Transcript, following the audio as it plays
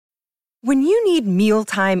When you need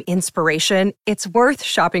mealtime inspiration, it's worth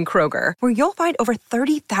shopping Kroger, where you'll find over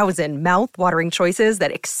 30,000 mouth-watering choices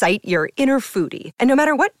that excite your inner foodie. And no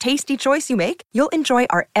matter what tasty choice you make, you'll enjoy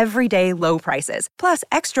our everyday low prices, plus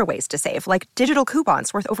extra ways to save, like digital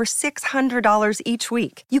coupons worth over $600 each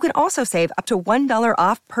week. You can also save up to $1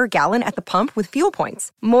 off per gallon at the pump with fuel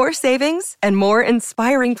points. More savings and more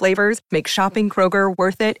inspiring flavors make shopping Kroger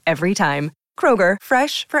worth it every time. Kroger,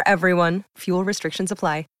 fresh for everyone. Fuel restrictions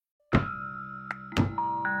apply.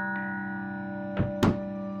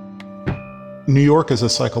 New York as a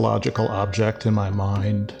psychological object in my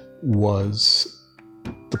mind was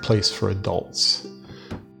the place for adults.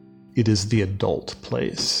 It is the adult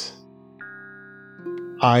place.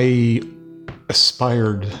 I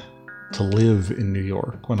aspired to live in New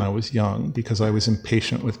York when I was young because I was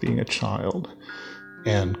impatient with being a child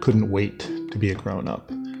and couldn't wait to be a grown-up.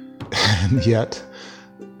 And yet,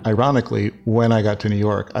 ironically, when I got to New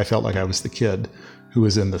York, I felt like I was the kid who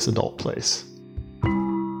was in this adult place.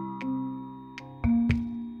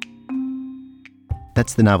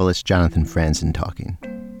 That's the novelist Jonathan Franzen talking.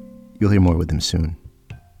 You'll hear more with him soon.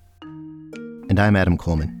 And I'm Adam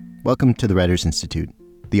Coleman. Welcome to the Writers Institute,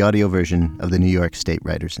 the audio version of the New York State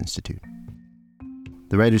Writers Institute.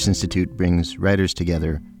 The Writers Institute brings writers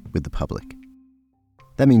together with the public.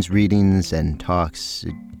 That means readings and talks.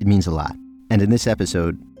 It means a lot. And in this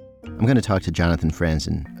episode, I'm going to talk to Jonathan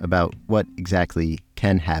Franzen about what exactly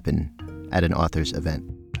can happen at an author's event.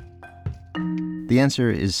 The answer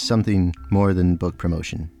is something more than book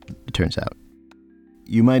promotion, it turns out.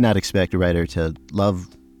 You might not expect a writer to love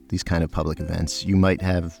these kind of public events. You might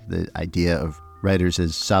have the idea of writers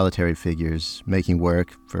as solitary figures making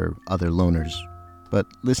work for other loners. But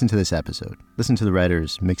listen to this episode. Listen to the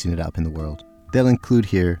writers mixing it up in the world. They'll include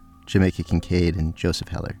here Jamaica, Kincaid, and Joseph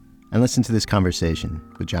Heller. And listen to this conversation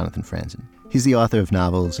with Jonathan Franzen. He's the author of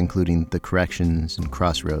novels including The Corrections and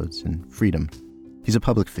Crossroads and Freedom. He's a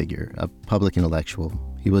public figure, a public intellectual.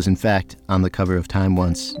 He was, in fact, on the cover of Time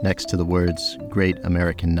once, next to the words, Great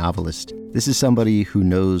American Novelist. This is somebody who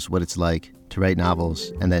knows what it's like to write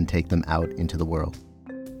novels and then take them out into the world.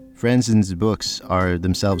 Franzen's books are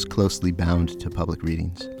themselves closely bound to public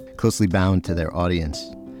readings, closely bound to their audience.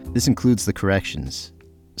 This includes The Corrections,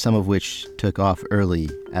 some of which took off early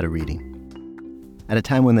at a reading. At a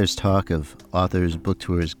time when there's talk of authors' book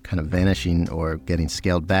tours kind of vanishing or getting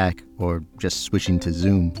scaled back or just switching to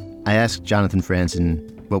Zoom, I asked Jonathan Franzen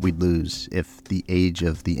what we'd lose if the age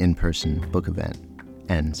of the in-person book event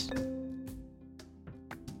ends.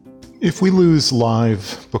 If we lose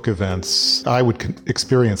live book events, I would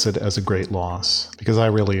experience it as a great loss because I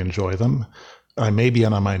really enjoy them. I may be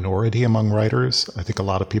in a minority among writers. I think a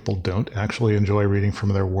lot of people don't actually enjoy reading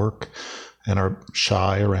from their work and are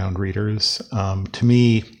shy around readers. To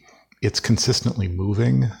me, it's consistently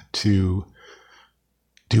moving to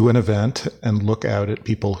do an event and look out at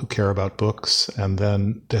people who care about books and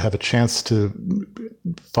then to have a chance to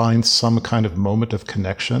find some kind of moment of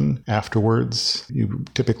connection afterwards. You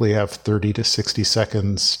typically have 30 to 60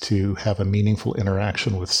 seconds to have a meaningful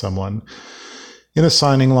interaction with someone in a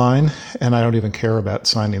signing line, and I don't even care about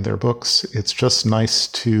signing their books. It's just nice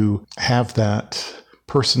to have that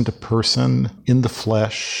person-to-person, in the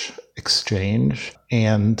flesh exchange.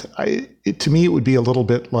 And to me, it would be a little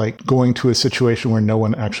bit like going to a situation where no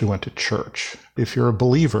one actually went to church. If you're a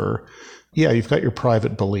believer, yeah, you've got your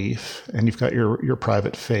private belief and you've got your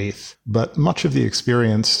private faith. But much of the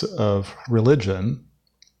experience of religion,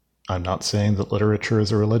 I'm not saying that literature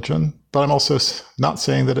is a religion, but I'm also not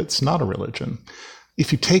saying that it's not a religion.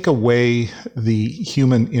 If you take away the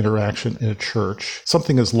human interaction in a church,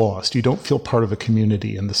 something is lost. You don't feel part of a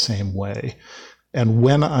community in the same way. And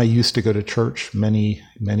when I used to go to church many,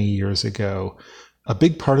 many years ago, a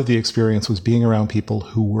big part of the experience was being around people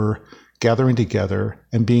who were gathering together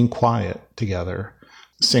and being quiet together,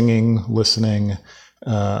 singing, listening,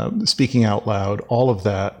 speaking out loud. All of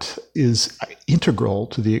that is integral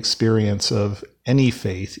to the experience of any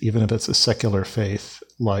faith, even if it's a secular faith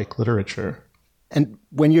like literature. And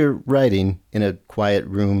when you're writing in a quiet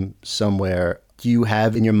room somewhere, do you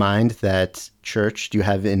have in your mind that church? Do you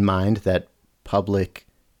have in mind that public,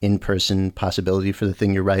 in-person possibility for the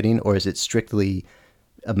thing you're writing? Or is it strictly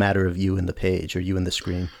a matter of you and the page or you and the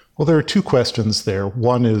screen? Well, there are two questions there.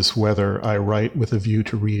 One is whether I write with a view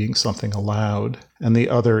to reading something aloud. And the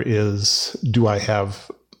other is, do I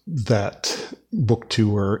have that book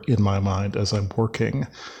tour in my mind as I'm working?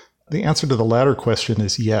 The answer to the latter question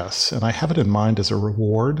is yes, and I have it in mind as a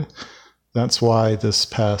reward. That's why this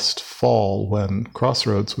past fall, when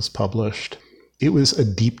Crossroads was published, it was a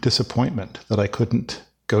deep disappointment that I couldn't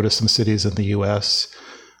go to some cities in the U.S.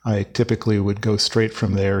 I typically would go straight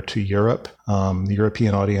from there to Europe. The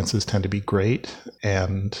European audiences tend to be great,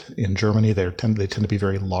 and in Germany they tend to be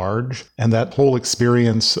very large. And that whole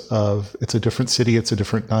experience of it's a different city, it's a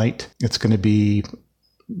different night, it's going to be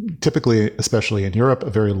typically, especially in Europe, a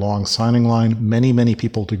very long signing line, many, many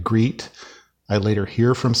people to greet. I later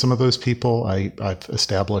hear from some of those people. I've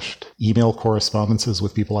established email correspondences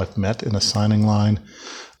with people I've met in a signing line.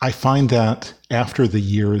 I find that after the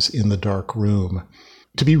years in the dark room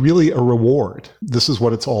to be really a reward. This is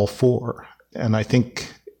what it's all for. And I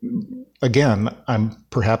think, again, I'm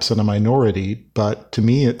perhaps in a minority, but to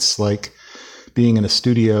me, it's like being in a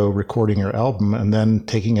studio recording your album and then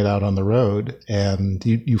taking it out on the road, and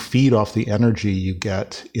you feed off the energy you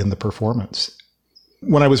get in the performance.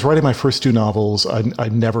 When I was writing my first two novels, I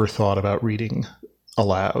never thought about reading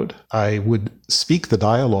aloud. I would speak the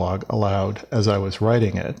dialogue aloud as I was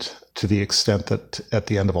writing it, to the extent that at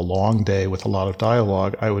the end of a long day with a lot of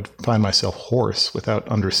dialogue, I would find myself hoarse without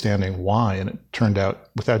understanding why. And it turned out,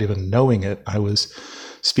 without even knowing it, I was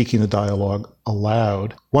speaking the dialogue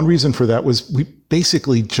aloud. One reason for that was we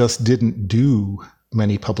basically just didn't do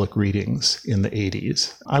many public readings in the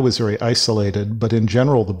 80s. I was very isolated, but in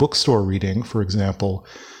general, the bookstore reading, for example,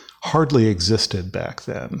 hardly existed back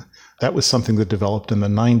then. That was something that developed in the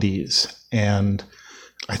 90s. And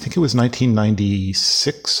I think it was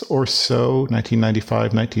 1996 or so,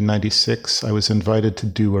 1995, 1996, I was invited to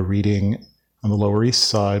do a reading on the Lower East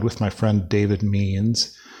Side with my friend David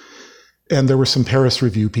Means. And there were some Paris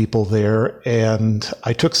Review people there, and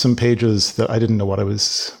I took some pages that I didn't know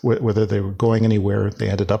whether they were going anywhere. They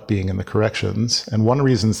ended up being in the corrections. And one of the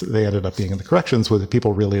reasons that they ended up being in the corrections was that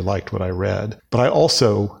people really liked what I read. But I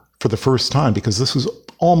also, for the first time, because this was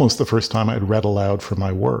almost the first time I'd read aloud for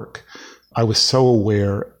my work, I was so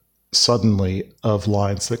aware suddenly of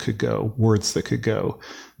lines that could go, words that could go,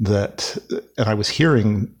 and I was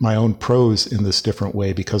hearing my own prose in this different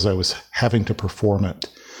way because I was having to perform it.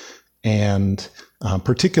 And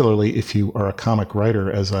particularly if you are a comic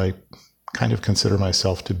writer, as I kind of consider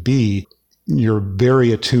myself to be, you're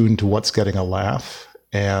very attuned to what's getting a laugh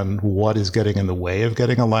and what is getting in the way of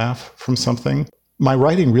getting a laugh from something. My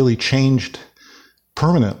writing really changed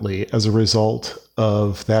permanently as a result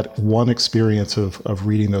of that one experience of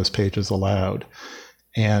reading those pages aloud.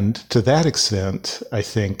 And to that extent, I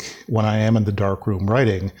think when I am in the darkroom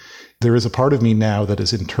writing, there is a part of me now that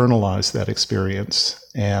has internalized that experience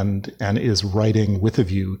and is writing with a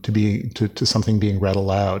view to something being read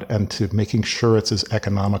aloud and to making sure it's as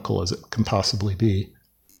economical as it can possibly be.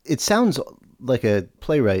 It sounds like a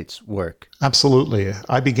playwright's work. Absolutely.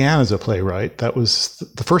 I began as a playwright. That was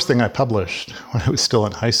the first thing I published when I was still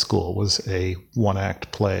in high school, was a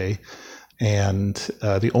one-act play. And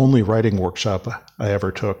the only writing workshop I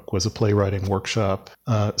ever took was a playwriting workshop.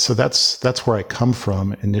 So that's where I come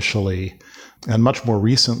from initially. And much more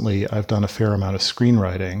recently, I've done a fair amount of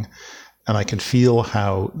screenwriting. And I can feel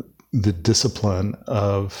how the discipline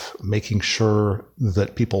of making sure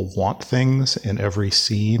that people want things in every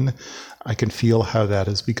scene, I can feel how that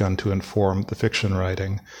has begun to inform the fiction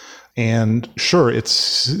writing. And sure,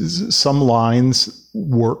 some lines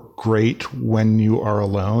work great when you are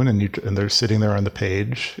alone and they're sitting there on the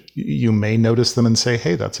page. You may notice them and say,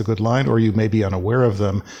 hey, that's a good line, or you may be unaware of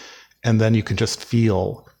them. And then you can just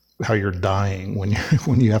feel how you're dying when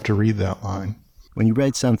you have to read that line. When you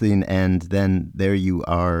write something and then there you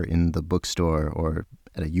are in the bookstore or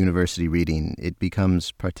at a university reading, it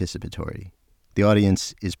becomes participatory. The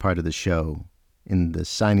audience is part of the show in the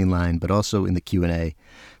signing line, but also in the Q&A,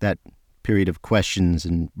 that period of questions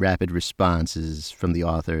and rapid responses from the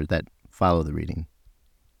author that follow the reading,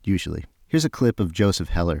 usually. Here's a clip of Joseph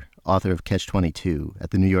Heller, author of Catch-22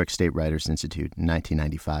 at the New York State Writers Institute in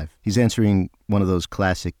 1995. He's answering one of those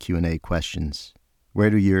classic Q&A questions. Where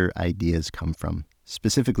do your ideas come from?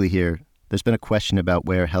 Specifically here, there's been a question about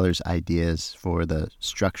where Heller's ideas for the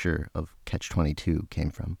structure of Catch-22 came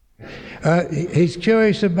from. He's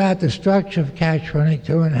curious about the structure of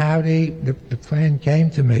Catch-22 and how the plan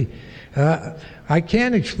came to me. I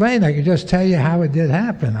can't explain. I can just tell you how it did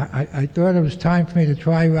happen. I thought it was time for me to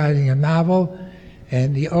try writing a novel,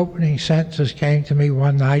 and the opening sentences came to me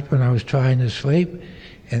one night when I was trying to sleep,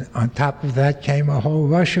 and on top of that came a whole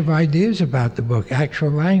rush of ideas about the book,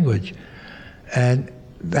 actual language. And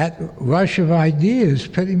that rush of ideas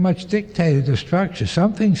pretty much dictated the structure.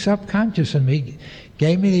 Something subconscious in me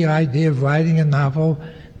gave me the idea of writing a novel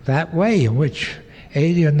that way, in which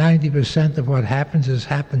 80 or 90% of what happens has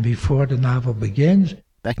happened before the novel begins.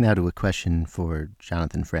 Back now to a question for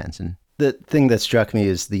Jonathan Franzen. The thing that struck me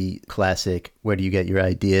is the classic, where do you get your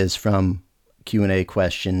ideas from, Q&A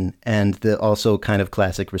question, and the also kind of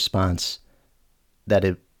classic response that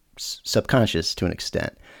it subconscious to an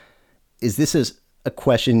extent. Is this a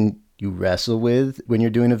question you wrestle with when you're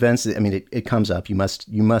doing events? I mean, it comes up. You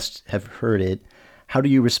must have heard it. How do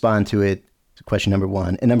you respond to it? Question number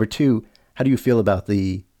one. And number two, how do you feel about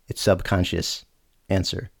it's subconscious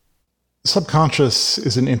answer? Subconscious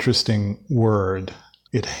is an interesting word.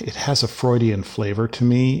 It has a Freudian flavor to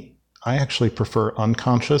me. I actually prefer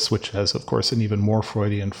unconscious, which has, of course, an even more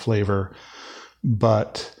Freudian flavor.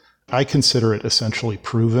 But I consider it essentially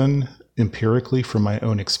proven empirically from my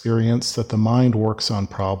own experience that the mind works on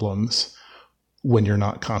problems when you're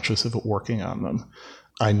not conscious of it working on them.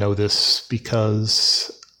 I know this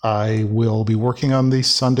because I will be working on the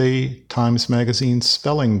Sunday Times Magazine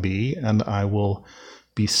spelling bee, and I will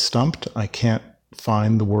be stumped. I can't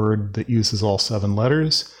find the word that uses all 7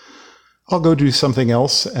 letters. I'll go do something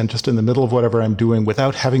else, and just in the middle of whatever I'm doing,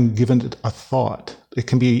 without having given it a thought, it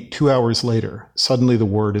can be 2 hours later, suddenly the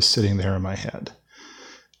word is sitting there in my head.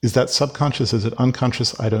 Is that subconscious? Is it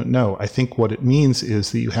unconscious? I don't know. I think what it means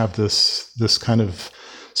is that you have this kind of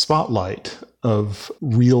spotlight of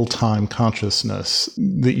real-time consciousness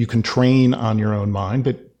that you can train on your own mind,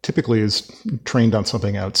 but typically is trained on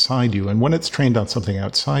something outside you. And when it's trained on something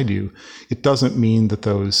outside you, it doesn't mean that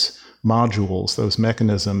those modules, those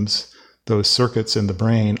mechanisms, those circuits in the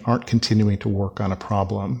brain aren't continuing to work on a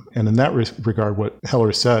problem. And in that regard, what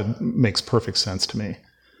Heller said makes perfect sense to me.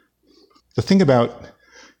 The thing about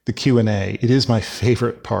the Q&A, it is my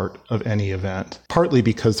favorite part of any event, partly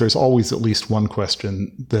because there's always at least one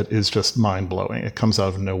question that is just mind-blowing. It comes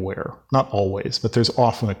out of nowhere. Not always, but there's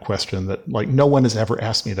often a question that, like, no one has ever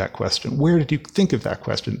asked me that question. Where did you think of that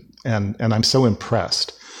question? And I'm so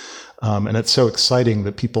impressed. And it's so exciting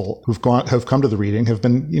that people have come to the reading have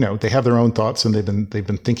been, they have their own thoughts, and they've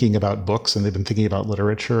been thinking about books, and they've been thinking about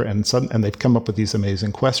literature, and they've come up with these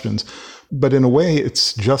amazing questions. But in a way,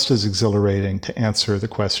 it's just as exhilarating to answer the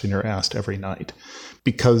question you're asked every night,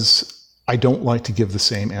 because I don't like to give the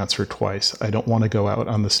same answer twice. I don't want to go out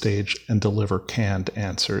on the stage and deliver canned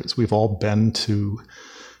answers. We've all been to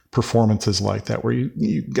performances like that, where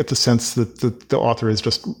you get the sense that the author is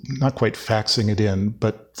just not quite faxing it in,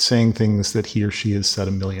 but saying things that he or she has said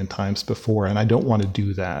a million times before. And I don't want to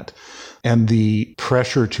do that. And the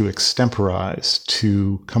pressure to extemporize,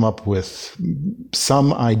 to come up with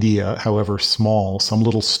some idea, however small, some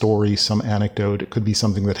little story, some anecdote, it could be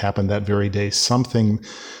something that happened that very day, something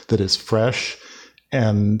that is fresh.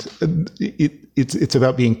 And it's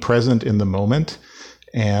about being present in the moment.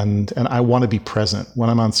 And I want to be present. When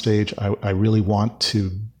I'm on stage, I really want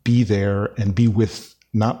to be there and be with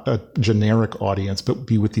not a generic audience, but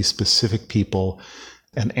be with these specific people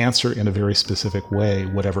and answer in a very specific way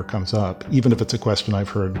whatever comes up, even if it's a question I've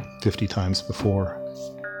heard 50 times before.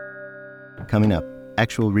 Coming up,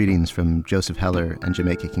 actual readings from Joseph Heller and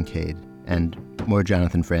Jamaica Kincaid, and more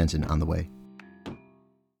Jonathan Franzen on the way.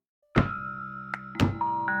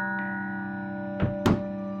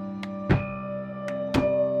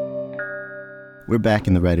 We're back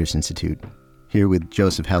in the Writers' Institute, here with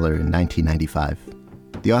Joseph Heller in 1995.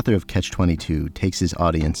 The author of Catch-22 takes his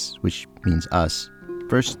audience, which means us,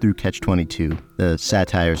 first through Catch-22, the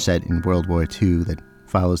satire set in World War II that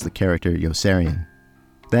follows the character Yossarian.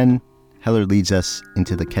 Then, Heller leads us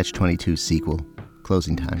into the Catch-22 sequel,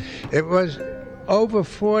 Closing Time. It was over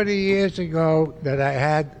 40 years ago that I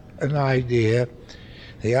had an idea.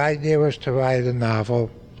 The idea was to write a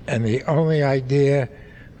novel, and the only idea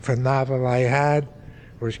for novel I had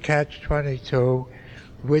was Catch-22,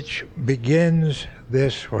 which begins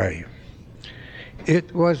this way.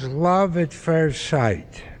 It was love at first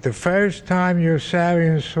sight. The first time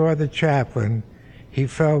Yossarian saw the chaplain, he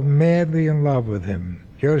fell madly in love with him.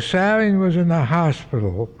 Yossarian was in the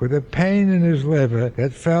hospital with a pain in his liver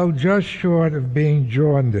that fell just short of being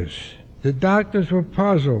jaundice. The doctors were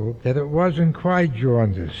puzzled that it wasn't quite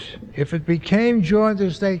jaundice. If it became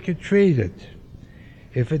jaundice, they could treat it.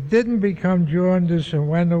 If it didn't become jaundice and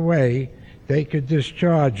went away, they could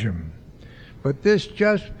discharge him. But this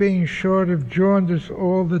just being short of jaundice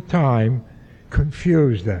all the time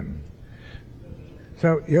confused them.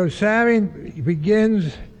 So Yossarian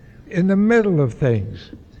begins in the middle of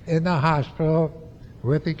things, in the hospital,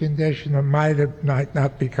 with a condition that might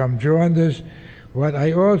not become jaundice. What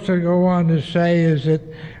I also go on to say is that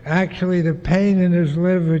actually the pain in his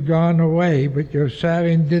liver had gone away, but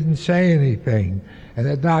Yossarian didn't say anything, and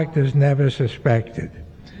the doctors never suspected.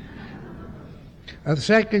 A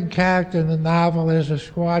second character in the novel is a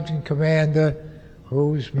squadron commander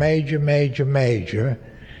who's Major.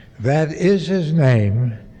 That is his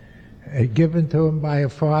name, given to him by a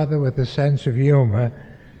father with a sense of humor,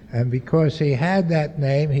 And because he had that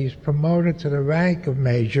name, he's promoted to the rank of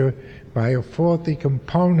major by a faulty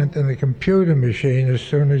component in the computer machine as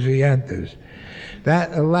soon as he enters.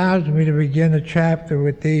 That allows me to begin a chapter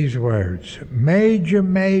with these words. Major,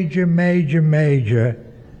 major, major, major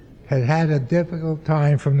had had a difficult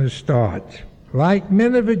time from the start. Like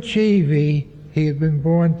Minovicevi, he had been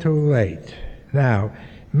born too late. Now,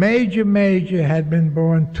 Major Major had been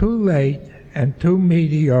born too late and too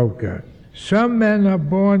mediocre. Some men are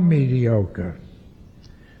born mediocre.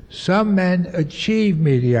 Some men achieve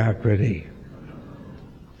mediocrity.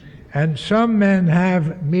 And some men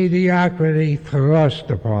have mediocrity thrust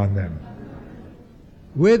upon them.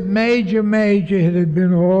 With Major Major, it had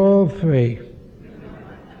been all three.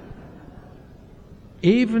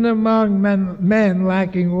 Even among men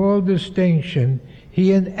lacking all distinction,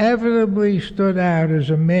 he inevitably stood out as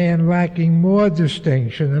a man lacking more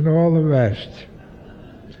distinction than all the rest.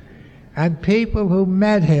 And people who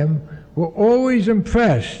met him were always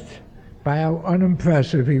impressed by how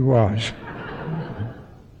unimpressive he was.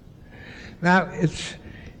 Now, it's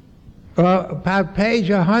about page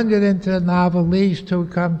 100 into the novel, these two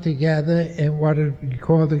come together in what is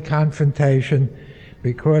called a confrontation,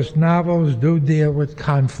 because novels do deal with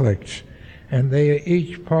conflicts, and they are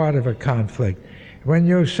each part of a conflict. When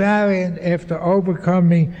Yossarian, after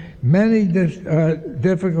overcoming many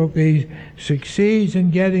difficulties, succeeds in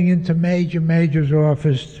getting into Major Major's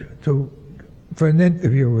office for an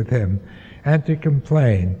interview with him and to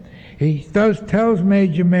complain. He tells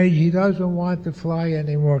Major Major he doesn't want to fly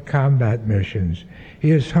any more combat missions. He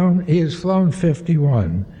has flown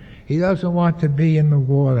 51. He doesn't want to be in the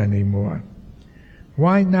war anymore.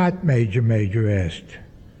 Why not, Major Major asked.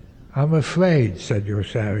 I'm afraid, said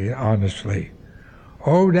Yossarian honestly.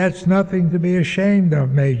 Oh, that's nothing to be ashamed of,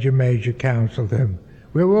 Major Major counseled him.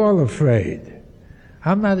 We're all afraid.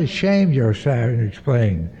 I'm not ashamed, Yossarian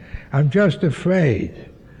explained. I'm just afraid.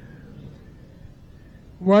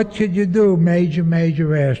 What could you do, Major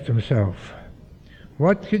Major asked himself.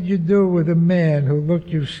 What could you do with a man who looked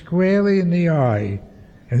you squarely in the eye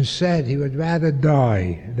and said he would rather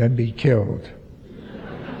die than be killed?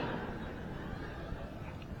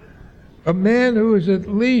 A man who was at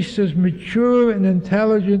least as mature and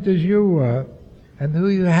intelligent as you were, and who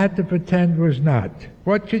you had to pretend was not.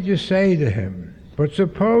 What could you say to him? But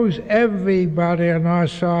suppose everybody on our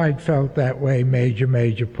side felt that way, Major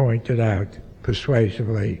Major pointed out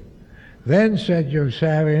persuasively. Then, said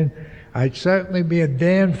Yossarian, I'd certainly be a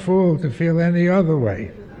damned fool to feel any other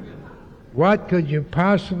way. What could you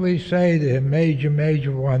possibly say to him, Major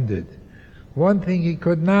Major wondered. One thing he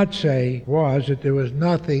could not say was that there was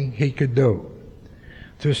nothing he could do.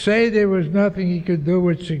 To say there was nothing he could do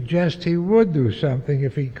would suggest he would do something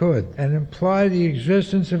if he could, and imply the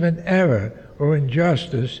existence of an error or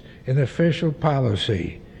injustice in official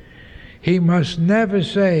policy. He must never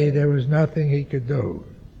say there was nothing he could do.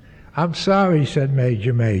 I'm sorry, said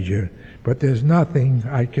Major Major, but there's nothing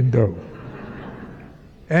I can do.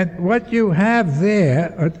 And what you have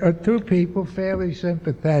there are two people fairly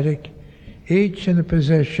sympathetic, each in a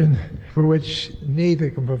position for which neither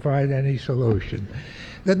can provide any solution.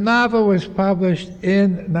 The novel was published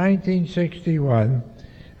in 1961,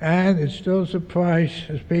 and it still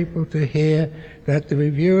surprises people to hear that the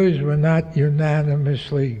reviews were not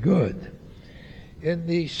unanimously good. In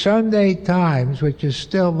the Sunday Times, which is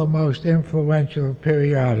still the most influential of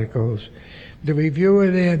periodicals, the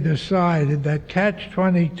reviewer there decided that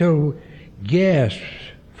Catch-22 gasps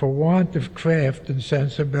for want of craft and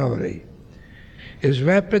sensibility. Is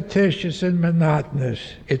repetitious and monotonous.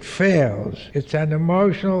 It fails. It's an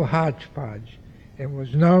emotional hodgepodge. It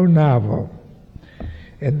was no novel.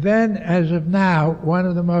 And then, as of now, one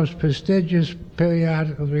of the most prestigious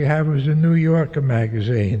periodicals we have was the New Yorker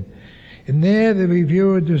magazine. And there the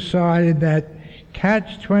reviewer decided that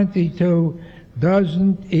Catch-22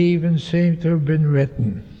 doesn't even seem to have been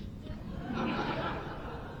written.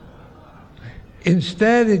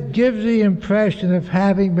 Instead, it gives the impression of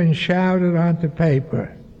having been shouted onto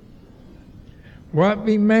paper. What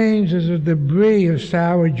remains is a debris of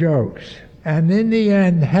sour jokes. And in the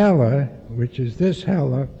end, Heller, which is this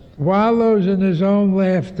Heller, wallows in his own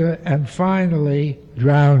laughter and finally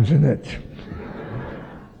drowns in it.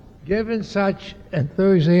 Given such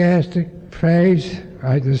enthusiastic praise,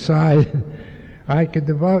 I decided I could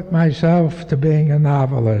devote myself to being a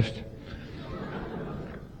novelist.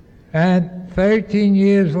 And 13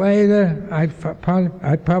 years later,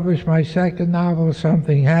 I published my second novel,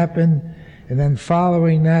 Something Happened, and then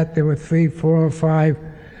following that there were 3, 4, or 5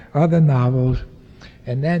 other novels.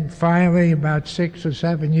 And then finally, about 6 or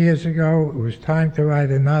 7 years ago, it was time to write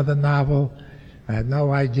another novel, I had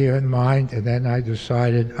no idea in mind, and then I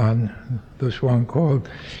decided on this one called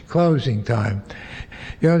Closing Time.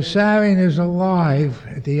 Yossarian is alive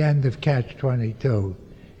at the end of Catch-22.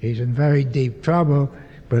 He's in very deep trouble,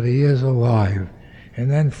 but he is alive. And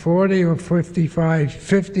then 40 or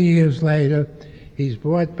 50 years later, he's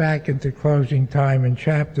brought back into Closing Time in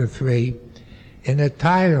Chapter 3 in a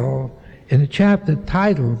chapter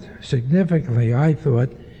titled, significantly, I thought,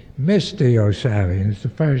 Mr. Yossarian. It's the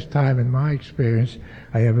first time in my experience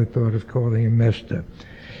I ever thought of calling him Mr.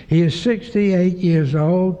 He is 68 years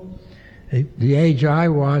old, the age I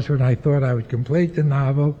was when I thought I would complete the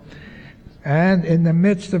novel, and in the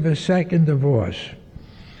midst of a second divorce.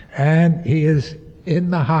 And he is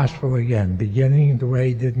in the hospital again, beginning the way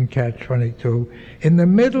he did in Catch-22. In the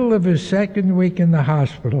middle of his second week in the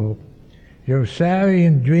hospital,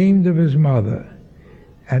 Yossarian dreamed of his mother,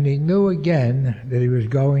 and he knew again that he was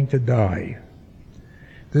going to die.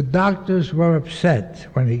 The doctors were upset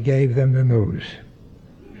when he gave them the news.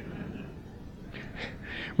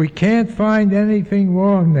 "We can't find anything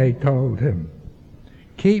wrong," they told him.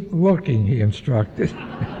 "Keep looking," he instructed.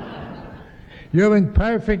 "You're in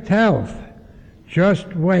perfect health.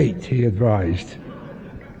 Just wait," he advised.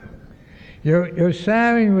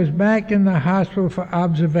 Yossarian was back in the hospital for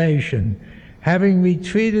observation, having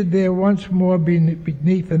retreated there once more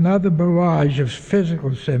beneath another barrage of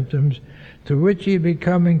physical symptoms to which he had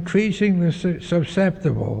become increasingly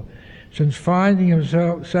susceptible since finding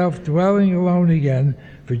himself dwelling alone again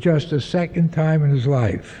for just a second time in his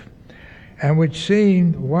life, and which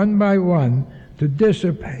seemed, one by one, to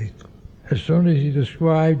dissipate as soon as he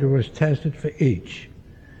described or was tested for each.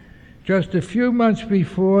 Just a few months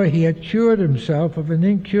before, he had cured himself of an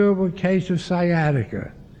incurable case of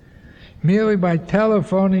sciatica, merely by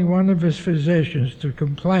telephoning one of his physicians to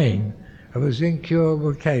complain of his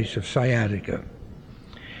incurable case of sciatica.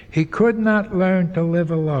 He could not learn to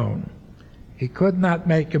live alone. He could not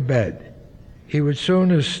make a bed. He would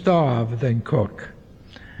sooner starve than cook.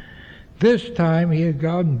 This time he had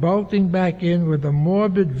gone bolting back in with a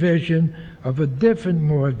morbid vision of a different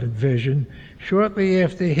morbid vision shortly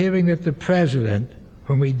after hearing that the president,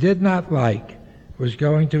 whom he did not like, was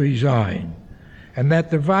going to resign, and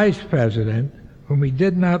that the vice president, whom he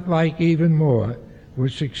did not like even more,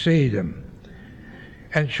 would succeed him.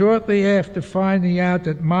 And shortly after finding out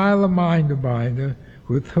that Myla Minderbinder,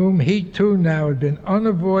 with whom he too now had been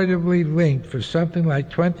unavoidably linked for something like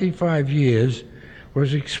 25 years,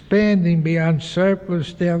 was expanding beyond surplus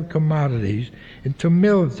stale commodities into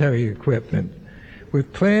military equipment,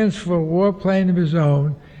 with plans for a warplane of his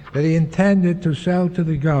own that he intended to sell to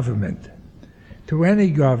the government, to any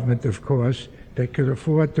government, of course, that could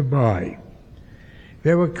afford to buy.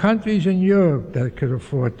 There were countries in Europe that could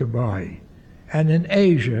afford to buy, and in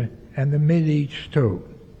Asia and the Mideast too.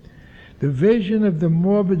 The vision of the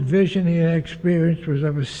morbid vision he had experienced was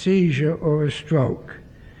of a seizure or a stroke,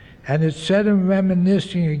 and it set him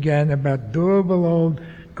reminiscing again about durable old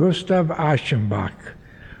Gustav Aschenbach,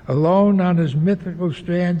 alone on his mythical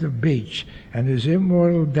strand of beach and his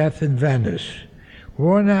immortal death in Venice,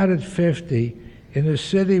 worn out at 50 in a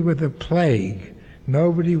city with a plague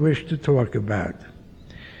nobody wished to talk about.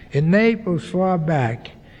 In Naples, far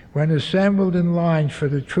back, when assembled in lines for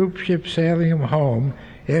the troop ship sailing him home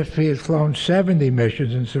after he had flown 70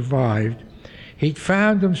 missions and survived, he'd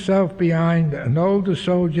found himself behind an older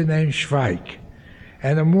soldier named Schweik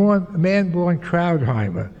and a man born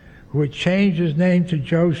Kraudheimer, who had changed his name to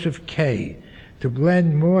Joseph K. to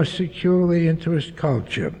blend more securely into his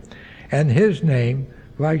culture, and his name,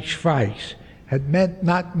 like Schweik's, had meant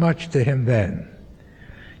not much to him then.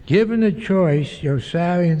 Given a choice,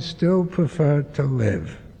 Yossarian still preferred to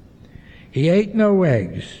live. He ate no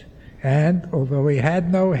eggs, and, although he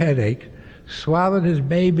had no headache, swallowed his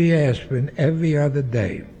baby aspirin every other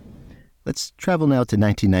day. Let's travel now to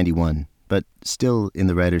 1991, but still in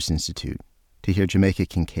the Writers' Institute, to hear Jamaica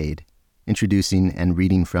Kincaid introducing and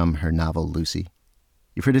reading from her novel Lucy.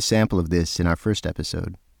 You've heard a sample of this in our first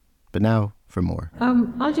episode, but now for more.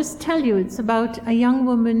 I'll just tell you, it's about a young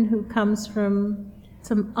woman who comes from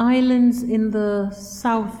some islands in the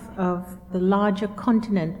south of the larger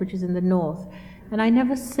continent, which is in the north. And I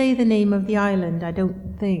never say the name of the island, I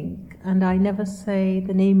don't think, and I never say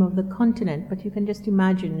the name of the continent, but you can just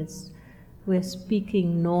imagine we're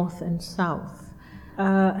speaking north and south.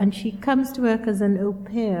 And she comes to work as an au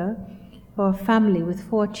pair for a family with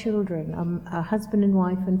 4 children, a husband and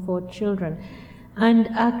wife and 4 children. And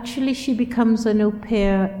actually she becomes an au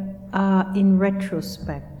pair in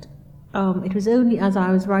retrospect. It was only as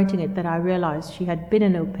I was writing it that I realized she had been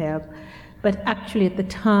an au pair, but actually at the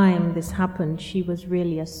time this happened, she was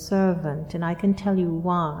really a servant, and I can tell you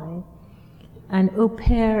why. An au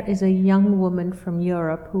pair is a young woman from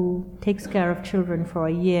Europe who takes care of children for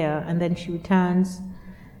a year and then she returns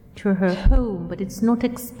to her home, but it's not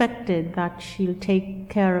expected that she'll take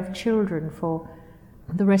care of children for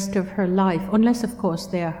the rest of her life, unless, of course,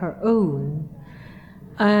 they are her own.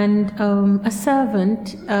 And a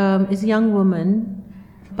servant is a young woman,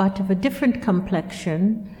 but of a different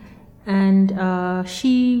complexion, and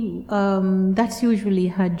that's usually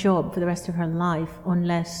her job for the rest of her life,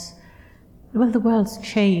 unless, well, the world's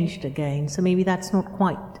changed again, so maybe that's not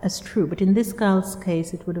quite as true. But in this girl's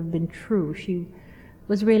case, it would have been true. She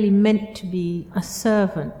was really meant to be a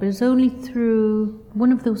servant, but it's only through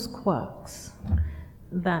one of those quirks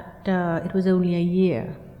that it was only a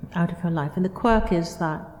year out of her life. And the quirk is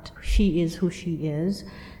that she is who she is.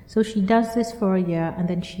 So she does this for a year, and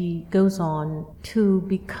then she goes on to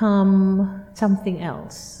become something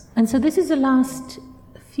else. And so this is the last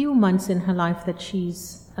few months in her life that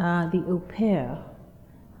she's the au pair,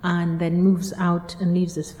 and then moves out and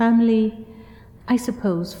leaves this family. I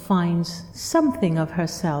suppose finds something of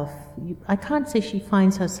herself. I can't say she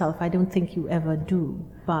finds herself, I don't think you ever do,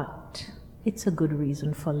 but it's a good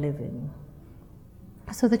reason for living.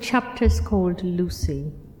 So the chapter is called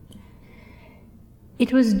Lucy.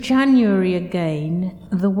 It was January again.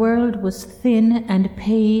 The world was thin and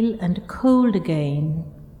pale and cold again.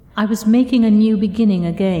 I was making a new beginning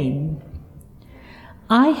again.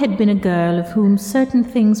 I had been a girl of whom certain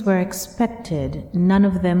things were expected, none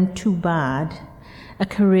of them too bad. A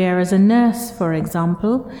career as a nurse, for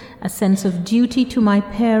example, a sense of duty to my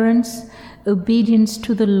parents, obedience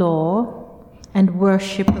to the law, and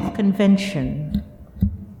worship of convention.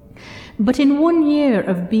 But in 1 year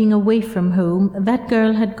of being away from home, that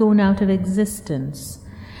girl had gone out of existence.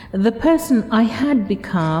 The person I had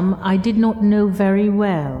become, I did not know very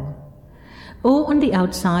well. Oh, on the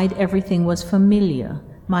outside, everything was familiar.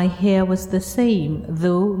 My hair was the same,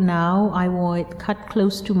 though now I wore it cut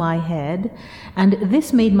close to my head, and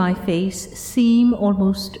this made my face seem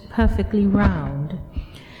almost perfectly round.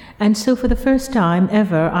 And so for the first time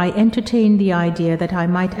ever, I entertained the idea that I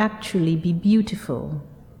might actually be beautiful.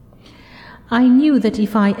 I knew that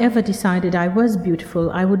if I ever decided I was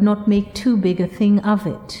beautiful, I would not make too big a thing of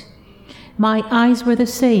it. My eyes were the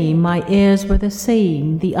same, my ears were the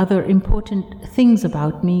same, the other important things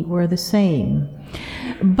about me were the same.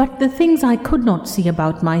 But the things I could not see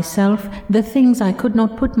about myself, the things I could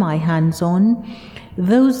not put my hands on,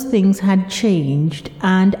 those things had changed,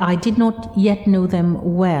 and I did not yet know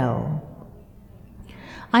them well.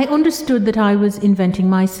 I understood that I was inventing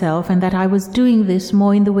myself, and that I was doing this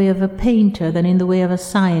more in the way of a painter than in the way of a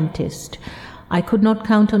scientist. I could not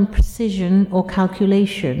count on precision or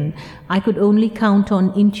calculation. I could only count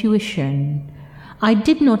on intuition. I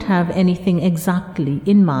did not have anything exactly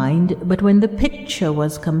in mind, but when the picture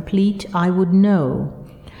was complete, I would know.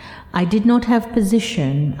 I did not have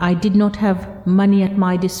position. I did not have money at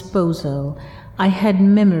my disposal. I had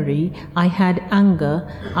memory. I had anger.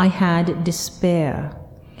 I had despair.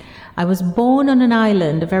 I was born on an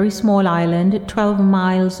island, a very small island, 12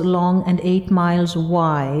 miles long and 8 miles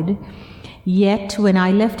wide. Yet, when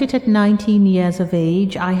I left it at 19 years of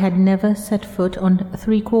age, I had never set foot on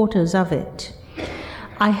 3/4 of it.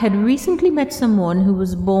 I had recently met someone who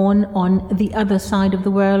was born on the other side of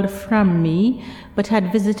the world from me, but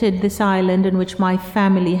had visited this island in which my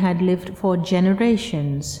family had lived for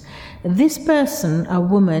generations. This person, a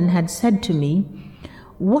woman, had said to me,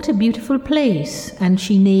 "What a beautiful place," and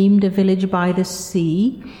she named a village by the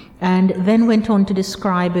sea, and then went on to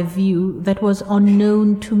describe a view that was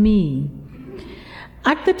unknown to me.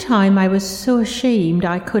 At the time I was so ashamed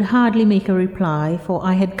I could hardly make a reply, for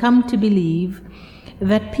I had come to believe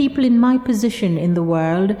that people in my position in the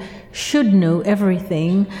world should know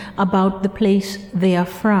everything about the place they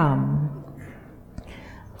are from.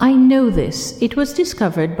 I know this. It was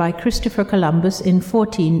discovered by Christopher Columbus in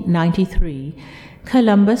 1493.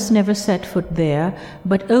 Columbus never set foot there,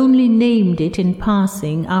 but only named it in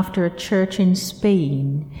passing after a church in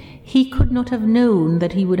Spain. He could not have known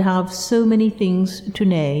that he would have so many things to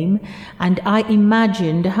name, and I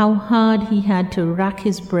imagined how hard he had to rack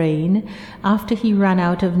his brain after he ran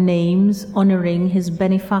out of names honoring his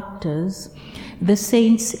benefactors, the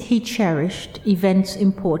saints he cherished, events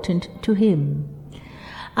important to him.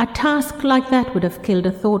 A task like that would have killed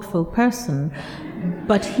a thoughtful person,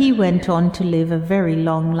 but he went on to live a very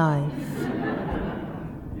long life.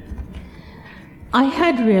 I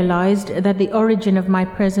had realized that the origin of my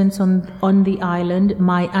presence on the island,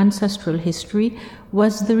 my ancestral history,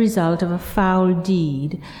 was the result of a foul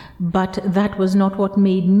deed, but that was not what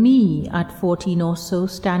made me, at 14 or so,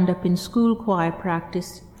 stand up in school choir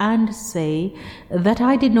practice and say that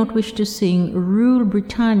I did not wish to sing "Rule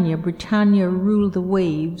Britannia, Britannia rule the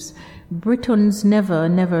waves, Britons never,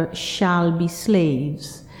 never shall be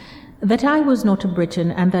slaves." That I was not a Briton,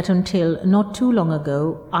 and that until not too long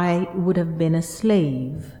ago I would have been a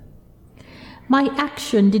slave. My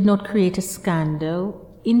action did not create a scandal.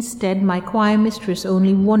 Instead, my choir mistress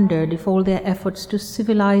only wondered if all their efforts to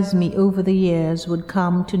civilize me over the years would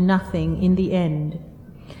come to nothing in the end.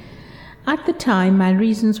 At the time, my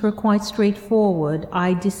reasons were quite straightforward.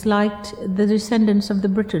 I disliked the descendants of the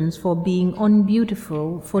Britons for being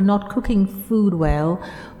unbeautiful, for not cooking food well,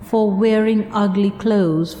 for wearing ugly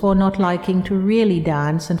clothes, for not liking to really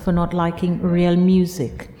dance, and for not liking real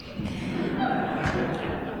music.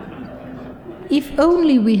 If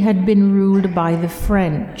only we had been ruled by the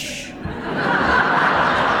French.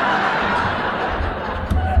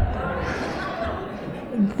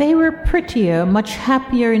 They were prettier, much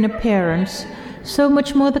happier in appearance, so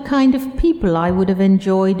much more the kind of people I would have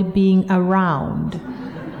enjoyed being around.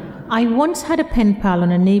 I once had a pen pal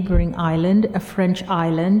on a neighboring island, a French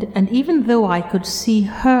island, and even though I could see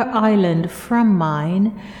her island from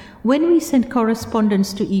mine, when we sent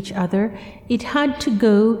correspondence to each other, it had to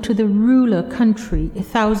go to the ruler country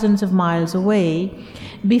thousands of miles away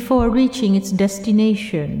before reaching its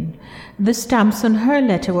destination. The stamps on her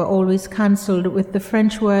letter were always cancelled with the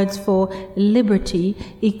French words for liberty,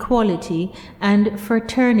 equality, and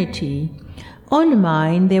fraternity. On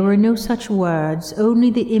mine, there were no such words,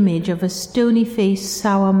 only the image of a stony-faced,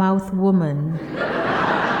 sour-mouthed woman.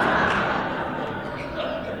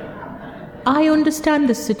 I understand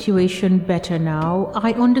the situation better now.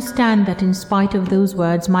 I understand that in spite of those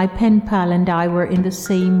words, my pen pal and I were in the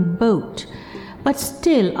same boat. But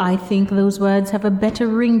still, I think those words have a better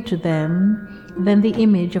ring to them than the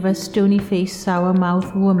image of a stony-faced,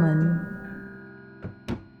 sour-mouthed woman.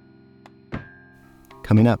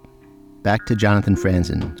 Coming up, back to Jonathan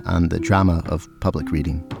Franzen on the drama of public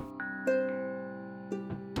reading.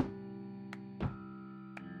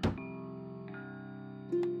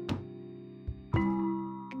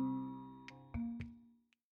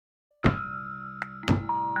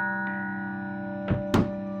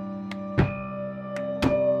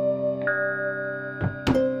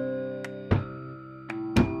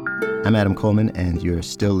 I'm Adam Coleman, and you're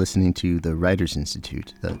still listening to the Writers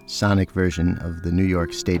Institute, the sonic version of the New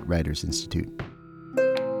York State Writers Institute.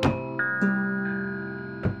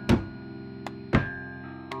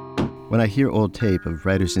 When I hear old tape of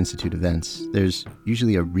Writers Institute events, there's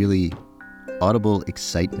usually a really audible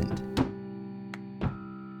excitement.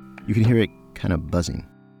 You can hear it kind of buzzing.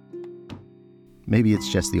 Maybe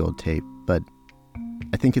it's just the old tape, but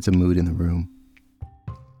I think it's a mood in the room.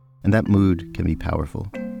 And that mood can be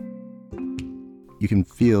powerful. You can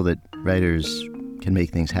feel that writers can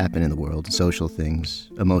make things happen in the world, social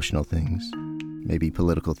things, emotional things, maybe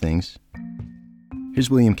political things.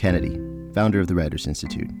 Here's William Kennedy, founder of the Writers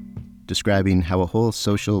Institute, describing how a whole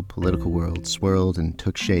social, political world swirled and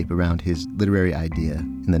took shape around his literary idea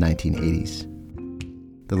in the 1980s.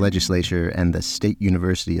 The legislature and the State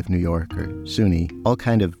University of New York, or SUNY, all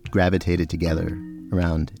kind of gravitated together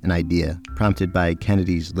around an idea prompted by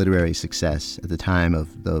Kennedy's literary success at the time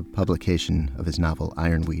of the publication of his novel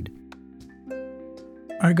Ironweed.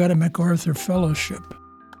 I got a MacArthur Fellowship,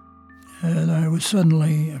 and I was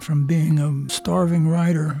suddenly, from being a starving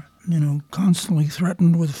writer, constantly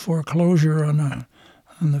threatened with foreclosure on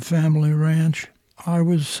the family ranch, I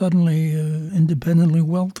was suddenly independently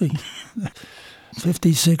wealthy.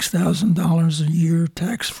 $56,000 a year,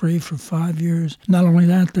 tax-free for 5 years. Not only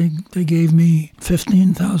that, they gave me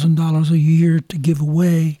 $15,000 a year to give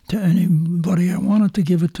away to anybody I wanted to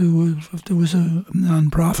give it to. If there was a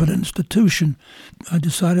nonprofit institution, I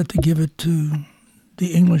decided to give it to the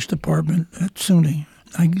English department at SUNY.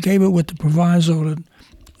 I gave it with the proviso that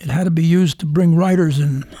it had to be used to bring writers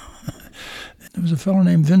in. There was a fellow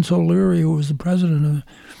named Vince O'Leary who was the president of the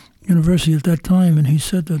university at that time, and he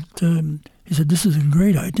said that he said, "This is a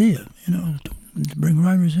great idea, to bring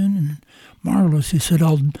writers in, and marvelous." He said,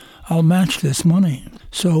 "I'll match this money."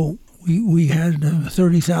 So we had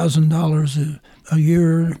 $30,000 a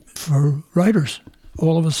year for writers.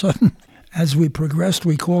 All of a sudden, as we progressed,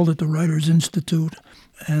 we called it the Writers Institute,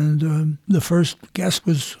 and the first guest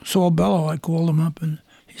was Saul Bellow. I called him up, and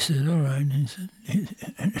he said, "All right."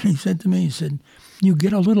 And he said to me, he said, "You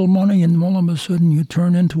get a little money, and all of a sudden you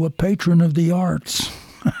turn into a patron of the arts."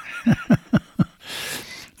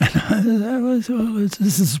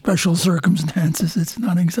 This is special circumstances. It's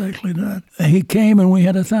not exactly that. He came and we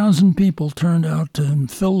had 1,000 people turned out to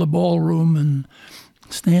fill the ballroom and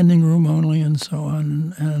standing room only and so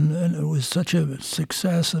on. And it was such a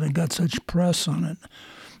success and it got such press on it.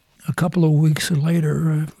 A couple of weeks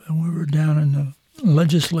later, we were down in the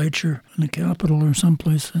legislature in the Capitol or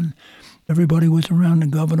someplace, and everybody was around. The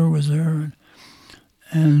governor was there.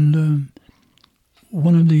 And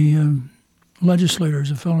one of the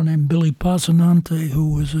legislators, a fellow named Billy Passanante,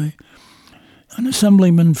 who was an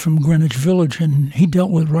assemblyman from Greenwich Village, and he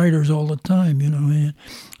dealt with writers all the time, and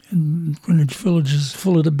Greenwich Village is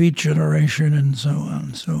full of the Beat Generation and so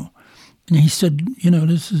on. And he said,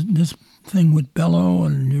 this thing with Bellow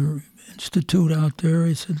and your institute out there,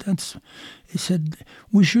 he said,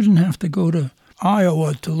 we shouldn't have to go to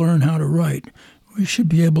Iowa to learn how to write. We should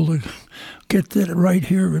be able to get that right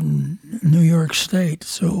here in New York State.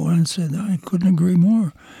 So I said, I couldn't agree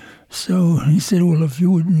more. So he said, well, if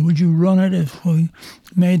you would you run it if we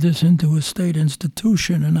made this into a state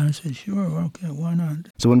institution? And I said, sure, okay, why not?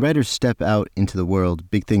 So when writers step out into the world,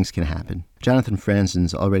 big things can happen. Jonathan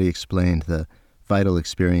Franzen's already explained the vital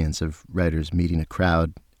experience of writers meeting a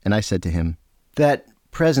crowd. And I said to him, that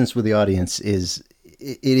presence with the audience is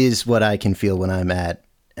what I can feel when I'm at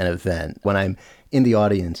an event, when I'm in the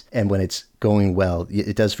audience and when it's going well.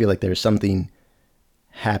 It does feel like there's something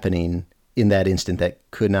happening in that instant that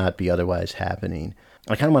could not be otherwise happening.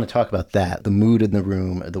 I kind of want to talk about that, the mood in the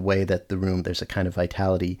room, or the way that the room, there's a kind of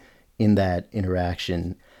vitality in that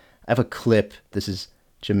interaction. I have a clip. This is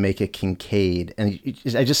Jamaica Kincaid. And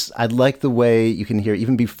I like the way you can hear,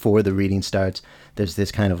 even before the reading starts, there's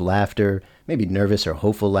this kind of laughter, maybe nervous or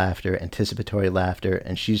hopeful laughter, anticipatory laughter,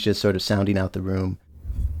 and she's just sort of sounding out the room.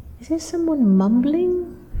 Is there someone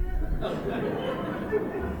mumbling?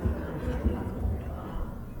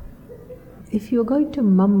 If you're going to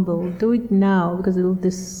mumble, do it now, because it'll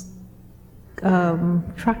distract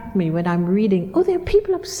me when I'm reading. Oh, there are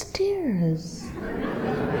people upstairs.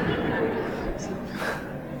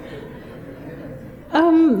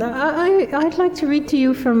 I'd like to read to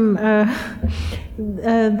you from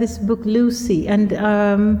this book, Lucy, and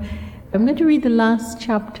I'm going to read the last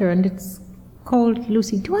chapter, and it's called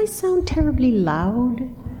Lucy. Do I sound terribly loud?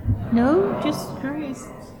 No?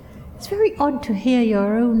 It's very odd to hear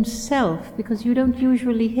your own self, because you don't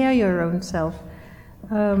usually hear your own self,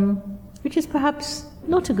 which is perhaps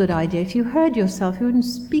not a good idea. If you heard yourself, you wouldn't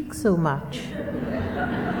speak so much.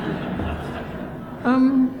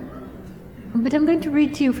 But I'm going to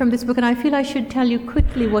read to you from this book, and I feel I should tell you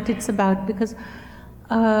quickly what it's about, because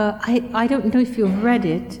I don't know if you've read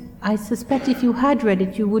it. I suspect if you had read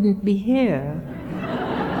it, you wouldn't be here.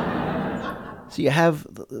 So you have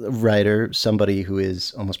a writer, somebody who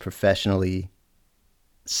is almost professionally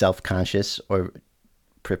self-conscious or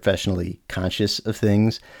professionally conscious of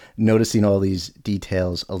things, noticing all these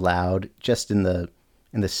details aloud just in the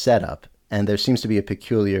setup. And there seems to be a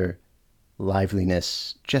peculiar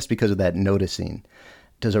liveliness just because of that noticing.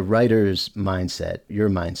 Does a writer's mindset,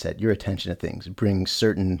 your attention to things, bring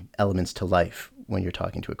certain elements to life when you're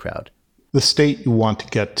talking to a crowd? The state you want to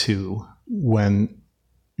get to when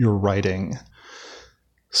you're writing,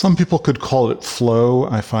 some people could call it flow.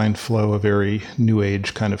 I find flow a very new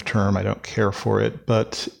age kind of term. I don't care for it,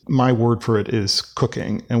 but my word for it is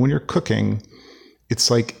cooking. And when you're cooking, it's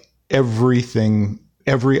like every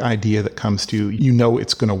idea that comes to you,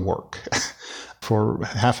 it's going to work. For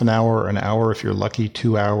half an hour, an hour, if you're lucky,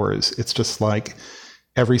 2 hours, it's just like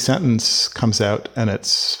every sentence comes out and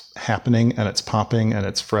it's happening and it's popping and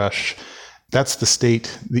it's fresh. That's the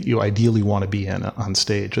state that you ideally want to be in on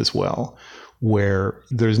stage as well, where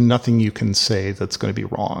there's nothing you can say that's going to be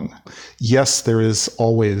wrong. Yes, there is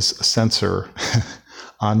always a censor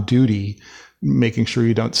on duty, making sure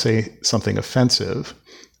you don't say something offensive.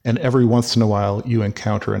 And every once in a while, you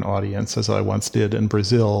encounter an audience, as I once did in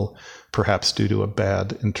Brazil, perhaps due to a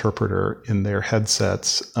bad interpreter in their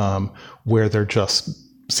headsets, where they're just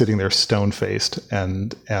sitting there stone-faced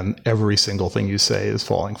and every single thing you say is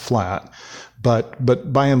falling flat.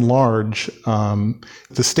 But by and large,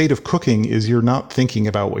 the state of cooking is you're not thinking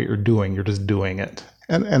about what you're doing, you're just doing it.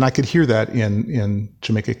 And I could hear that in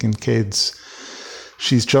Jamaica Kincaid's,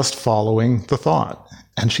 she's just following the thought,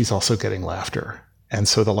 and she's also getting laughter. And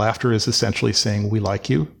so the laughter is essentially saying, we like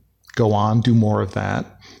you, go on, do more of that.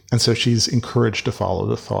 And so she's encouraged to follow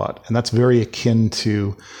the thought. And that's very akin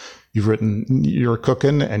to, you're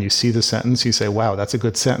cooking and you see the sentence, you say, wow, that's a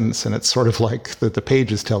good sentence. And it's sort of like the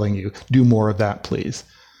page is telling you, do more of that, please.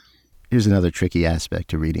 Here's another tricky aspect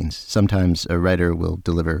to readings. Sometimes a writer will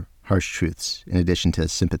deliver harsh truths in addition to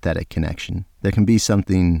sympathetic connection. There can be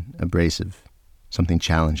something abrasive, something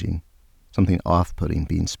challenging something off-putting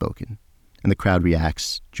being spoken, and the crowd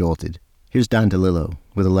reacts, jolted. Here's Don DeLillo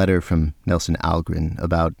with a letter from Nelson Algren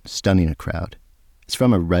about stunning a crowd. It's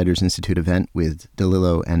from a Writers Institute event with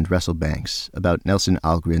DeLillo and Russell Banks about Nelson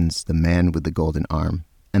Algren's The Man with the Golden Arm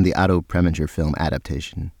and the Otto Preminger film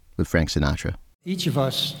adaptation with Frank Sinatra. Each of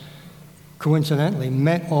us, coincidentally,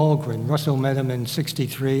 met Algren. Russell met him in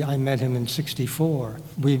 '63. I met him in '64.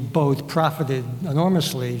 We both profited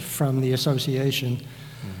enormously from the association.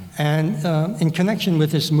 And in connection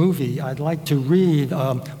with this movie, I'd like to read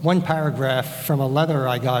one paragraph from a letter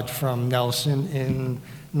I got from Nelson in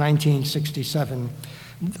 1967.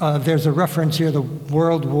 There's a reference here to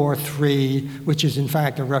World War III, which is in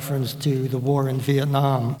fact a reference to the war in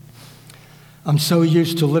Vietnam. I'm so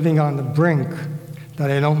used to living on the brink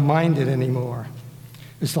that I don't mind it anymore.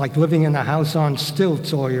 It's like living in a house on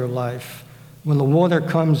stilts all your life. When the water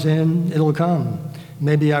comes in, it'll come.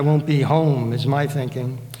 Maybe I won't be home, is my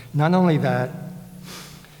thinking. Not only that,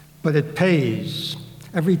 but it pays.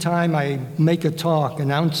 Every time I make a talk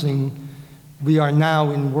announcing we are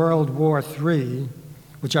now in World War III,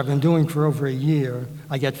 which I've been doing for over a year,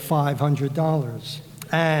 I get $500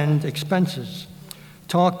 and expenses.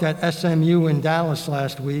 Talked at SMU in Dallas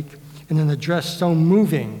last week in an address so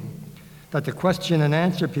moving that the question and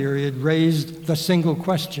answer period raised the single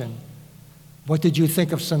question: what did you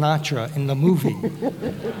think of Sinatra in the movie?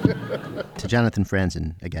 To Jonathan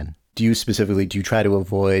Franzen again. Do you try to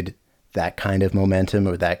avoid that kind of momentum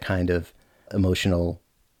or that kind of emotional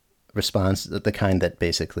response, the kind that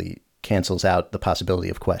basically cancels out the possibility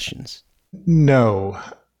of questions? No.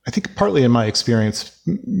 I think partly in my experience,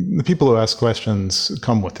 the people who ask questions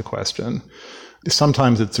come with the question.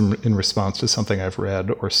 Sometimes it's in response to something I've read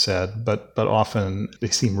or said, but often they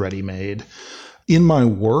seem ready-made. In my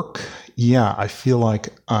work, yeah, I feel like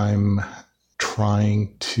I'm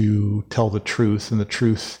trying to tell the truth, and the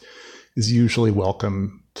truth is usually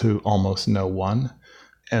welcome to almost no one.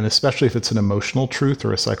 And especially if it's an emotional truth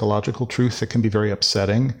or a psychological truth, it can be very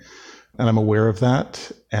upsetting. And I'm aware of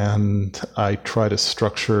that. And I try to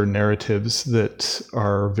structure narratives that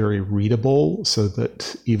are very readable so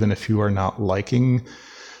that even if you are not liking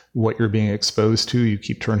what you're being exposed to, you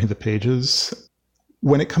keep turning the pages.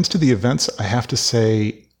 When it comes to the events, I have to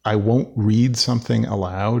say I won't read something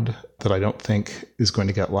aloud that I don't think is going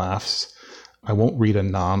to get laughs. I won't read a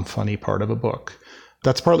non-funny part of a book.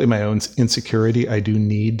 That's partly my own insecurity. I do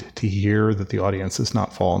need to hear that the audience has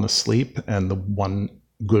not fallen asleep, and the one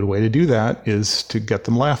good way to do that is to get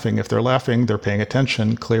them laughing. If they're laughing, they're paying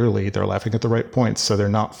attention. Clearly, they're laughing at the right points, so they're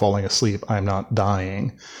not falling asleep. I'm not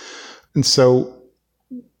dying. And so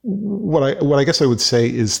what I guess I would say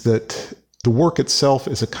is that the work itself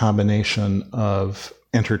is a combination of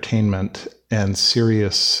entertainment and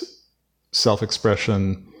serious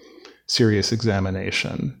self-expression, serious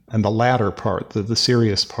examination. And the latter part, the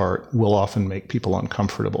serious part, will often make people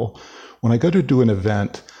uncomfortable. When I go to do an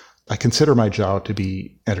event, I consider my job to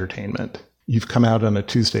be entertainment. You've come out on a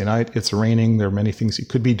Tuesday night, it's raining, there are many things you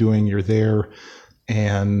could be doing, you're there,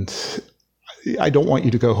 and I don't want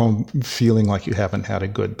you to go home feeling like you haven't had a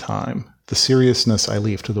good time. The seriousness I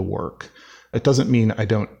leave to the work. It doesn't mean I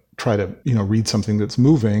don't try to, read something that's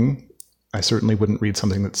moving. I certainly wouldn't read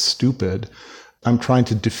something that's stupid. I'm trying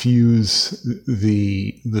to diffuse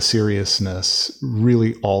the seriousness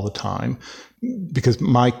really all the time, because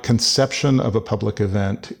my conception of a public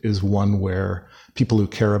event is one where people who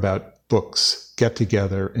care about books get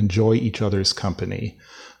together, enjoy each other's company.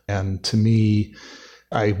 And to me,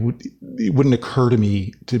 it wouldn't occur to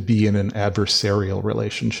me to be in an adversarial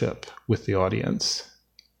relationship with the audience,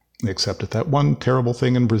 except at that one terrible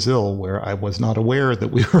thing in Brazil where I was not aware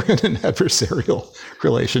that we were in an adversarial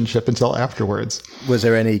relationship until afterwards. Was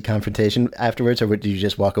there any confrontation afterwards, or did you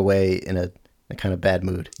just walk away in a kind of bad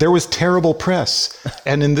mood? There was terrible press.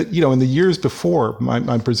 And in the years before,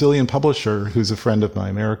 my Brazilian publisher, who's a friend of my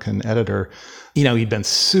American editor, he'd been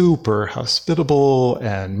super hospitable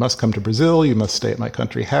and must come to Brazil. You must stay at my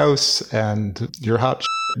country house and you're hot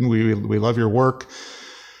shit, and we love your work.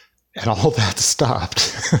 And all that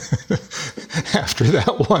stopped after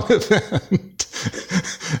that one event.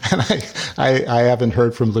 And I haven't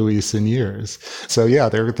heard from Luis in years. So yeah,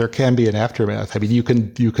 there can be an aftermath. I mean, you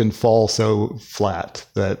can fall so flat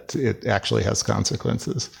that it actually has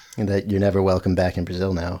consequences. And that you're never welcome back in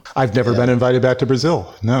Brazil now. I've never been invited back to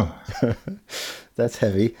Brazil. No. That's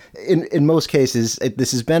heavy. In most cases,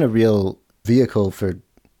 this has been a real vehicle for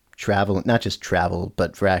travel, not just travel,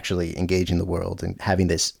 but for actually engaging the world and having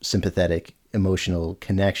this sympathetic, emotional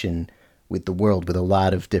connection with the world, with a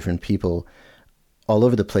lot of different people all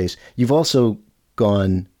over the place. You've also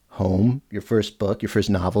gone home. Your first book, your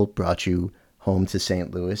first novel brought you home to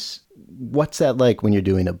St. Louis. What's that like when you're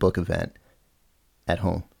doing a book event at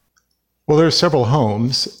home? Well, there are several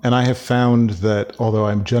homes, and I have found that although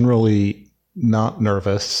I'm generally not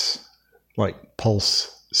nervous, like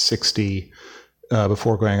pulse 60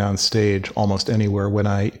 before going on stage almost anywhere, when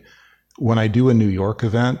I do a New York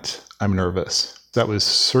event, I'm nervous. That was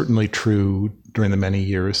certainly true during the many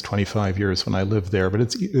years, 25 years when I lived there, but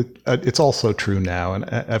it's also true now, and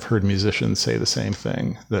I've heard musicians say the same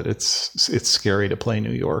thing, that it's scary to play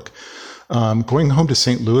New York. Going home to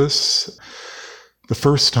St. Louis, the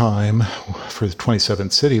first time for the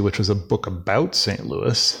 27th City, which was a book about St.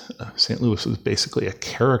 Louis. St. Louis was basically a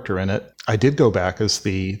character in it. I did go back as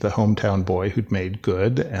the hometown boy who'd made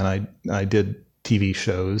good, and I did TV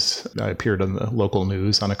shows. I appeared on the local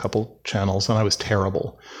news on a couple channels, and I was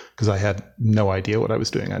terrible because I had no idea what I was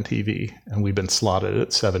doing on TV. And we'd been slotted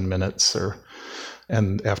at 7 minutes,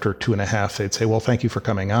 and after 2.5, they'd say, well, thank you for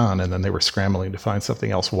coming on. And then they were scrambling to find something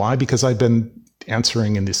else. Why? Because I'd been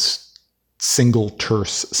answering in these single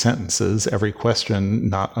terse sentences every question,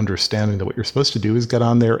 not understanding that what you're supposed to do is get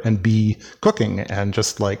on there and be cooking and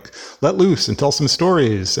just like let loose and tell some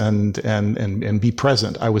stories and be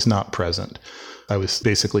present. I was not present. I was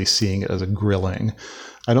basically seeing it as a grilling.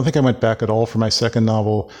 I don't think I went back at all for my second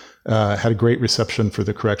novel. Had a great reception for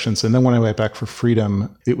the corrections. And then when I went back for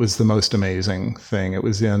Freedom, it was the most amazing thing. It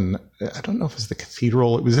was in, I don't know if it was the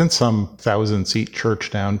cathedral. It was in some 1,000-seat church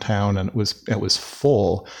downtown, and it was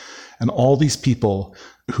full. And all these people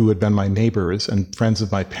who had been my neighbors and friends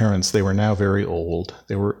of my parents, they were now very old.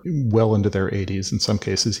 They were well into their 80s, in some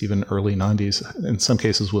cases even early 90s, in some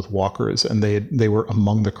cases with walkers. And they were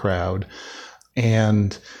among the crowd.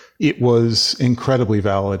 And it was incredibly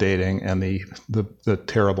validating. And the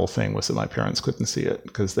terrible thing was that my parents couldn't see it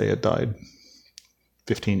because they had died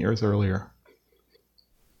 15 years earlier.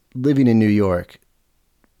 Living in New York,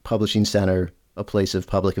 publishing center, a place of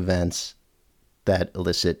public events that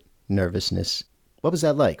elicit nervousness. What was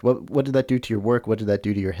that like? What did that do to your work? What did that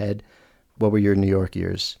do to your head? What were your New York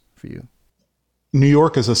years for you? New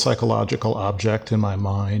York as a psychological object in my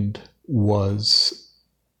mind was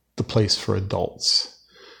the place for adults.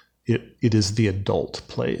 It is the adult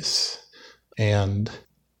place. And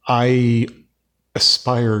I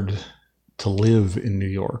aspired to live in New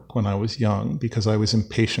York when I was young because I was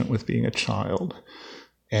impatient with being a child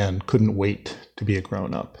and couldn't wait to be a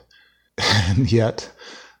grown-up. And yet,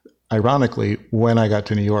 ironically, when I got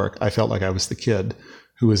to New York, I felt like I was the kid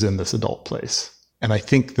who was in this adult place. And I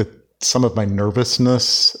think that some of my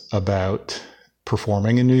nervousness about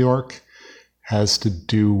performing in New York has to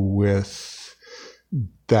do with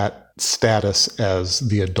that status as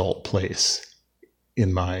the adult place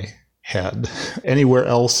in my head. Anywhere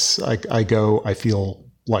else I go, I feel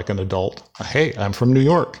like an adult. Hey, I'm from New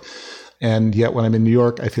York. And yet when I'm in New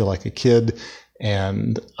York, I feel like a kid.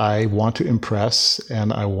 And I want to impress,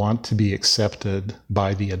 and I want to be accepted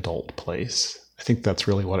by the adult place. I think that's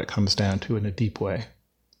really what it comes down to in a deep way.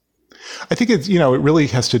 I think it really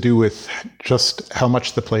has to do with just how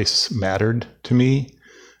much the place mattered to me.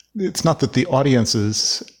 It's not that the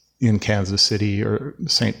audiences in Kansas City or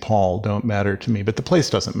St. Paul don't matter to me, but the place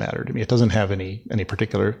doesn't matter to me. It doesn't have any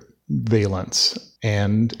particular valence.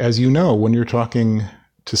 And as you know, when you're talking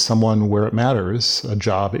to someone where it matters, a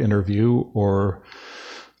job interview or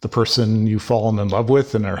the person you've fallen in love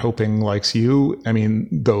with and are hoping likes you, I mean,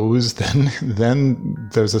 those, then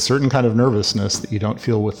there's a certain kind of nervousness that you don't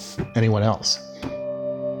feel with anyone else.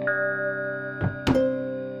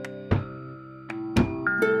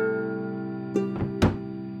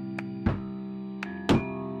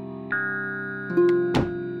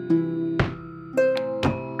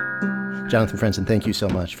 Jonathan Franzen, thank you so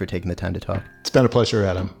much for taking the time to talk. It's been a pleasure,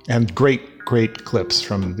 Adam. And great clips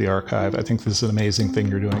from the archive. I think this is an amazing thing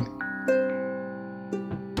you're doing.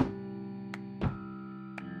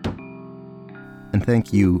 And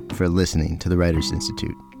thank you for listening to the Writers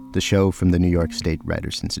Institute, the show from the New York State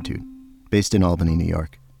Writers Institute, based in Albany, New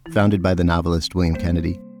York, founded by the novelist William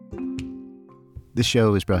Kennedy. This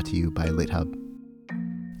show is brought to you by LitHub.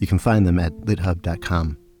 You can find them at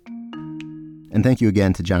lithub.com. And thank you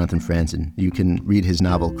again to Jonathan Franzen. You can read his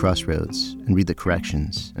novel Crossroads, and read The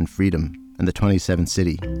Corrections, and Freedom, and The 27th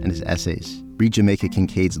City, and his essays. Read Jamaica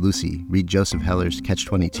Kincaid's Lucy, read Joseph Heller's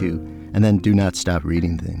Catch-22, and then do not stop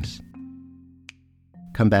reading things.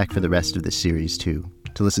 Come back for the rest of this series, too,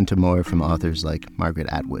 to listen to more from authors like Margaret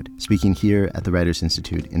Atwood, speaking here at the Writers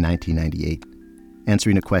Institute in 1998,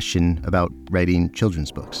 answering a question about writing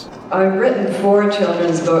children's books. I've written 4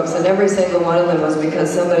 children's books, and every single one of them was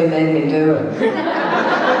because somebody made me do it.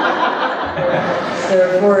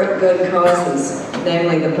 There are 4 good causes,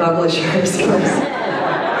 namely the publishers.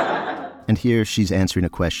 And here she's answering a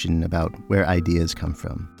question about where ideas come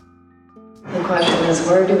from. The question is,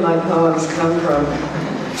 where do my poems come from?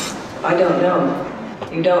 I don't know.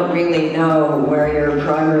 You don't really know where your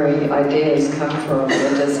primary ideas come from.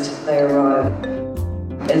 They arrive.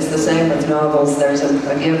 It's the same with novels. There's a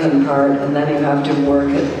given part, and then you have to work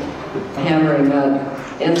it, hammering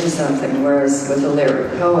that into something. Whereas with a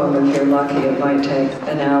lyric poem, if you're lucky, it might take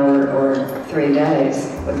an hour or 3 days.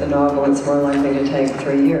 With a novel, it's more likely to take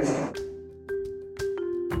 3 years.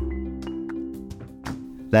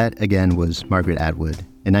 That, again, was Margaret Atwood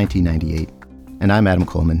in 1998. And I'm Adam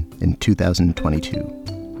Coleman in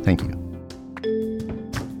 2022. Thank you.